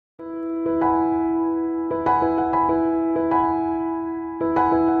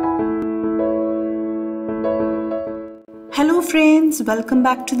friends, welcome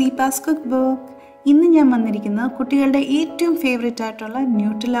back to Deepa's Cookbook. ഇന്ന് ഞാൻ വന്നിരിക്കുന്ന കുട്ടികളുടെ ഏറ്റവും ഫേവറേറ്റ് ആയിട്ടുള്ള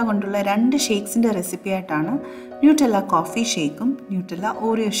ന്യൂട്ടെല്ല കൊണ്ടുള്ള രണ്ട് ഷേക്സിൻ്റെ റെസിപ്പി ആയിട്ടാണ്. Nutella coffee ഷേക്കും Nutella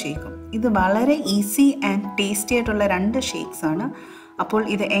Oreo ഷേക്കും. ഇത് വളരെ ഈസി ആൻഡ് ടേസ്റ്റി ആയിട്ടുള്ള രണ്ട് ഷേക്സ് ആണ്. അപ്പോൾ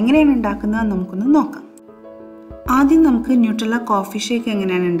ഇത് എങ്ങനെയാണ് ഉണ്ടാക്കുന്നത് നമുക്കൊന്ന് നോക്കാം. ആദ്യം നമുക്ക് ന്യൂട്ടെല്ല കോഫി ഷേക്ക്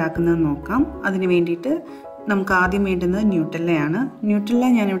എങ്ങനെയാണ് ഉണ്ടാക്കുന്നത് നോക്കാം. അതിന് വേണ്ടിയിട്ട് നമുക്ക് ആദ്യം വേണ്ടുന്നത് ന്യൂട്ടെല്ലയാണ്. ന്യൂട്ടെല്ല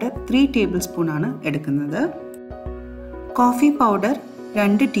ഞാനിവിടെ 3 ടേബിൾ സ്പൂൺ ആണ് എടുക്കുന്നത്. Coffee powder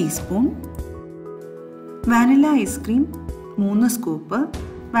 2 teaspoon, vanilla ice cream 3 scoop.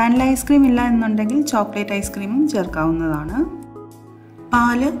 Vanilla ice cream ഇല്ല എന്നുണ്ടെങ്കിൽ ചോക്ലേറ്റ് ഐസ്ക്രീമും ചേർക്കാവുന്നതാണ്.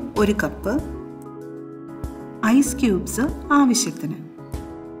 പാല് 1 കപ്പ്, ഐസ് ക്യൂബ്സ് ആവശ്യത്തിന്.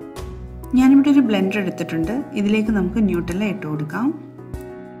 ഞാനിവിടെ ഒരു ബ്ലെൻഡർ എടുത്തിട്ടുണ്ട്. ഇതിലേക്ക് നമുക്ക് ന്യൂട്ടെല്ല ഇട്ട് കൊടുക്കാം.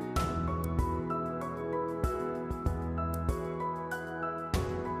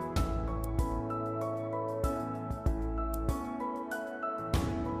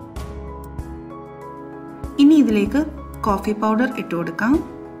 ഇനി ഇതിലേക്ക് കോഫി പൗഡർ ഇട്ട് കൊടുക്കാം.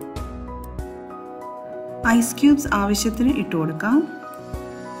 ഐസ് ക്യൂബ്സ് ആവശ്യത്തിന് ഇട്ട് കൊടുക്കാം.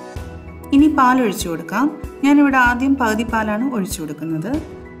 ഇനി പാൽ ഒഴിച്ചു കൊടുക്കാം. ഞാനിവിടെ ആദ്യം പകുതി പാലാണ് ഒഴിച്ചു കൊടുക്കുന്നത്.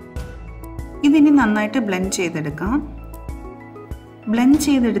 ഇതിനി നന്നായിട്ട് ബ്ലെൻഡ് ചെയ്തെടുക്കാം. ബ്ലെൻഡ്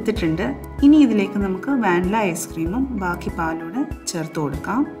ചെയ്തെടുത്തിട്ടുണ്ട്. ഇനി ഇതിലേക്ക് നമുക്ക് വാനില ഐസ്ക്രീമും ബാക്കി പാലൂടെ ചേർത്ത്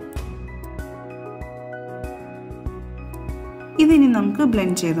കൊടുക്കാം. ഇതിനി നമുക്ക്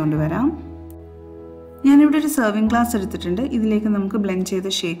ബ്ലെൻഡ് ചെയ്തുകൊണ്ട് വരാം. ഞാനിവിടെ ഒരു സെർവിങ് ഗ്ലാസ് എടുത്തിട്ടുണ്ട്. ഇതിലേക്ക് നമുക്ക് ബ്ലെൻഡ് ചെയ്ത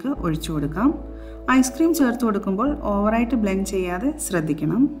ഷേക്ക് ഒഴിച്ചു കൊടുക്കാം. ഐസ്ക്രീം ചേർത്ത് കൊടുക്കുമ്പോൾ ഓവറായിട്ട് ബ്ലെൻഡ് ചെയ്യാതെ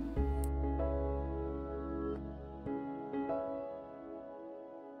ശ്രദ്ധിക്കണം.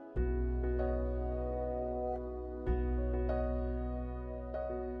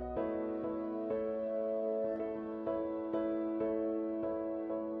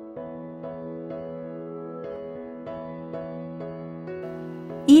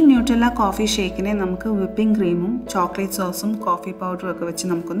 ഈ ന്യൂട്ടെല്ല കോഫി ഷേക്കിനെ നമുക്ക് വിപ്പിംഗ് ക്രീമും ചോക്ലേറ്റ് സോസും കോഫി പൗഡറും ഒക്കെ വെച്ച്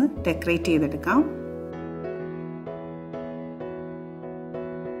നമുക്കൊന്ന് ഡെക്കറേറ്റ് ചെയ്തെടുക്കാം.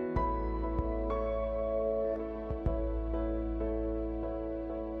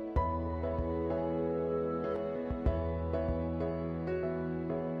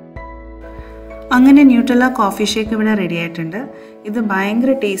 അങ്ങനെ ന്യൂട്ടെല്ല കോഫി ഷേക്ക് ഇവിടെ റെഡി ആയിട്ടുണ്ട്. ഇത്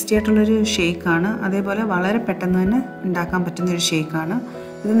ഭയങ്കര ടേസ്റ്റി ആയിട്ടുള്ളൊരു ഷേക്കാണ്. അതേപോലെ വളരെ പെട്ടെന്ന് തന്നെ ഉണ്ടാക്കാൻ പറ്റുന്നൊരു ഷേക്കാണ്.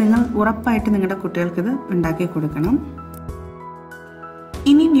 ഇത് നിങ്ങൾ ഉറപ്പായിട്ട് നിങ്ങളുടെ കുട്ടികൾക്കിത് ഉണ്ടാക്കി കൊടുക്കണം.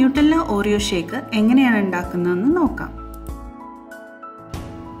 ഇനി ന്യൂട്ടെല്ല ഓറിയോ ഷേക്ക് എങ്ങനെയാണ് ഉണ്ടാക്കുന്നതെന്ന് നോക്കാം.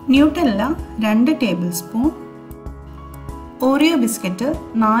 Nutella 2 table spoon, Oreo biscuit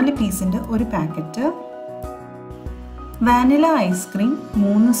 4 പീസിൻ്റെ ഒരു പാക്കറ്റ്, വാനില ഐസ്ക്രീം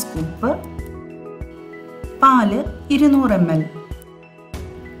 3 സ്കൂപ്പ്, പാല് 200 ml.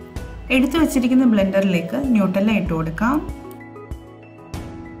 എടുത്തു വച്ചിരിക്കുന്ന ബ്ലെൻഡറിലേക്ക് ന്യൂട്ടെല്ല ഇട്ട് കൊടുക്കാം.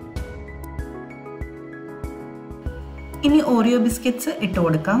 ഇനി ഓറിയോ ബിസ്ക്കറ്റ്സ് ഇട്ട്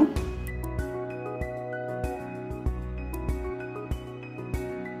കൊടുക്കാം.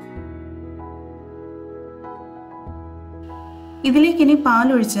 ഇതിലേക്ക് ഇനി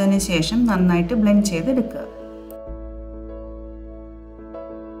പാൽ ഒഴിച്ചതിന് ശേഷം നന്നായിട്ട് ബ്ലെൻഡ് ചെയ്തെടുക്കുക.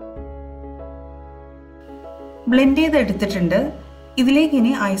 ബ്ലെൻഡ് ചെയ്തെടുത്തിട്ടുണ്ട്. ഇതിലേക്ക്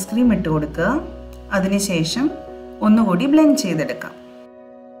ഇനി ഐസ്ക്രീം ഇട്ട് കൊടുക്കുക. അതിനുശേഷം ഒന്നുകൂടി ബ്ലെൻഡ് ചെയ്തെടുക്കാം.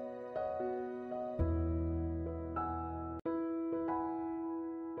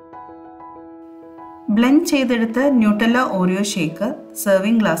 ബ്ലെൻഡ് ചെയ്തെടുത്ത ന്യൂട്ടെല്ല ഓറിയോ ഷേക്ക്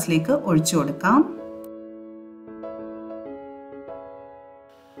സെർവിങ് ഗ്ലാസ്സിലേക്ക് ഒഴിച്ചു കൊടുക്കാം.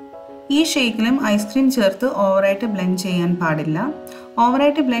 ഈ ഷേക്കിലും ഐസ്ക്രീം ചേർത്ത് ഓവറായിട്ട് ബ്ലെൻഡ് ചെയ്യാൻ പാടില്ല.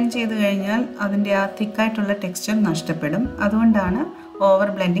 ഓവറായിട്ട് ബ്ലെൻഡ് ചെയ്ത് കഴിഞ്ഞാൽ അതിൻ്റെ ആ തിക്കായിട്ടുള്ള ടെക്സ്ചർ നഷ്ടപ്പെടും. അതുകൊണ്ടാണ് ഓവർ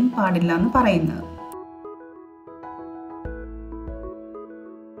ബ്ലെൻഡിങ് പാടില്ല എന്ന് പറയുന്നത്.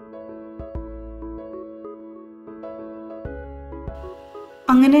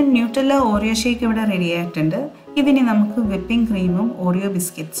 അങ്ങനെ ന്യൂട്ടെല്ല ഓറിയോ ഷേക്ക് ഇവിടെ റെഡി ആയിട്ടുണ്ട്. ഇതിനി നമുക്ക് വിപ്പിംഗ് ക്രീമും ഓറിയോ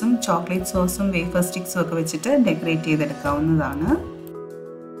ബിസ്ക്കറ്റ്സും ചോക്ലേറ്റ് സോസും വേഫർ സ്റ്റിക്സും ഒക്കെ വെച്ചിട്ട് ഡെക്കറേറ്റ് ചെയ്തെടുക്കാവുന്നതാണ്.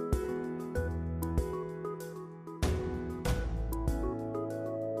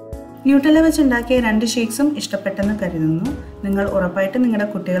 ന്യൂട്ടെല്ല വെച്ചുണ്ടാക്കിയ 2 ഷേക്സും ഇഷ്ടപ്പെട്ടെന്ന് കരുതുന്നു. നിങ്ങൾ ഉറപ്പായിട്ട് നിങ്ങളുടെ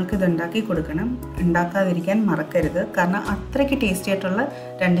കുട്ടികൾക്ക് ഇത് ഉണ്ടാക്കി കൊടുക്കണം. ഉണ്ടാക്കാതിരിക്കാൻ മറക്കരുത്. കാരണം അത്രയ്ക്ക് ടേസ്റ്റി ആയിട്ടുള്ള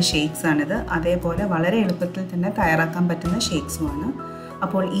 2 ഷേക്സാണിത്. അതേപോലെ വളരെ എളുപ്പത്തിൽ തന്നെ തയ്യാറാക്കാൻ പറ്റുന്ന ഷേക്സുമാണ്.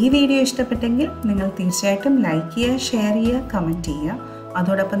 അപ്പോൾ ഈ വീഡിയോ ഇഷ്ടപ്പെട്ടെങ്കിൽ നിങ്ങൾ തീർച്ചയായിട്ടും ലൈക്ക് ചെയ്യുക, ഷെയർ ചെയ്യുക, കമൻറ്റ് ചെയ്യുക.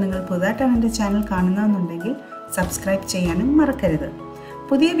 അതോടൊപ്പം നിങ്ങൾ പുതുതായിട്ടാണ് എൻ്റെ ചാനൽ കാണുന്നതെന്നുണ്ടെങ്കിൽ സബ്സ്ക്രൈബ് ചെയ്യാനും മറക്കരുത്.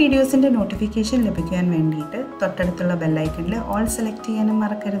 പുതിയ വീഡിയോസിൻ്റെ നോട്ടിഫിക്കേഷൻ ലഭിക്കാൻ വേണ്ടിയിട്ട് തൊട്ടടുത്തുള്ള ബെല്ലൈക്കണിൽ ഓൾ സെലക്ട് ചെയ്യാനും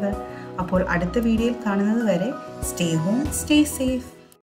മറക്കരുത്. അപ്പോൾ അടുത്ത വീഡിയോയിൽ കാണുന്നത് വരെ സ്റ്റേ ഹോം, സ്റ്റേ സേഫ്.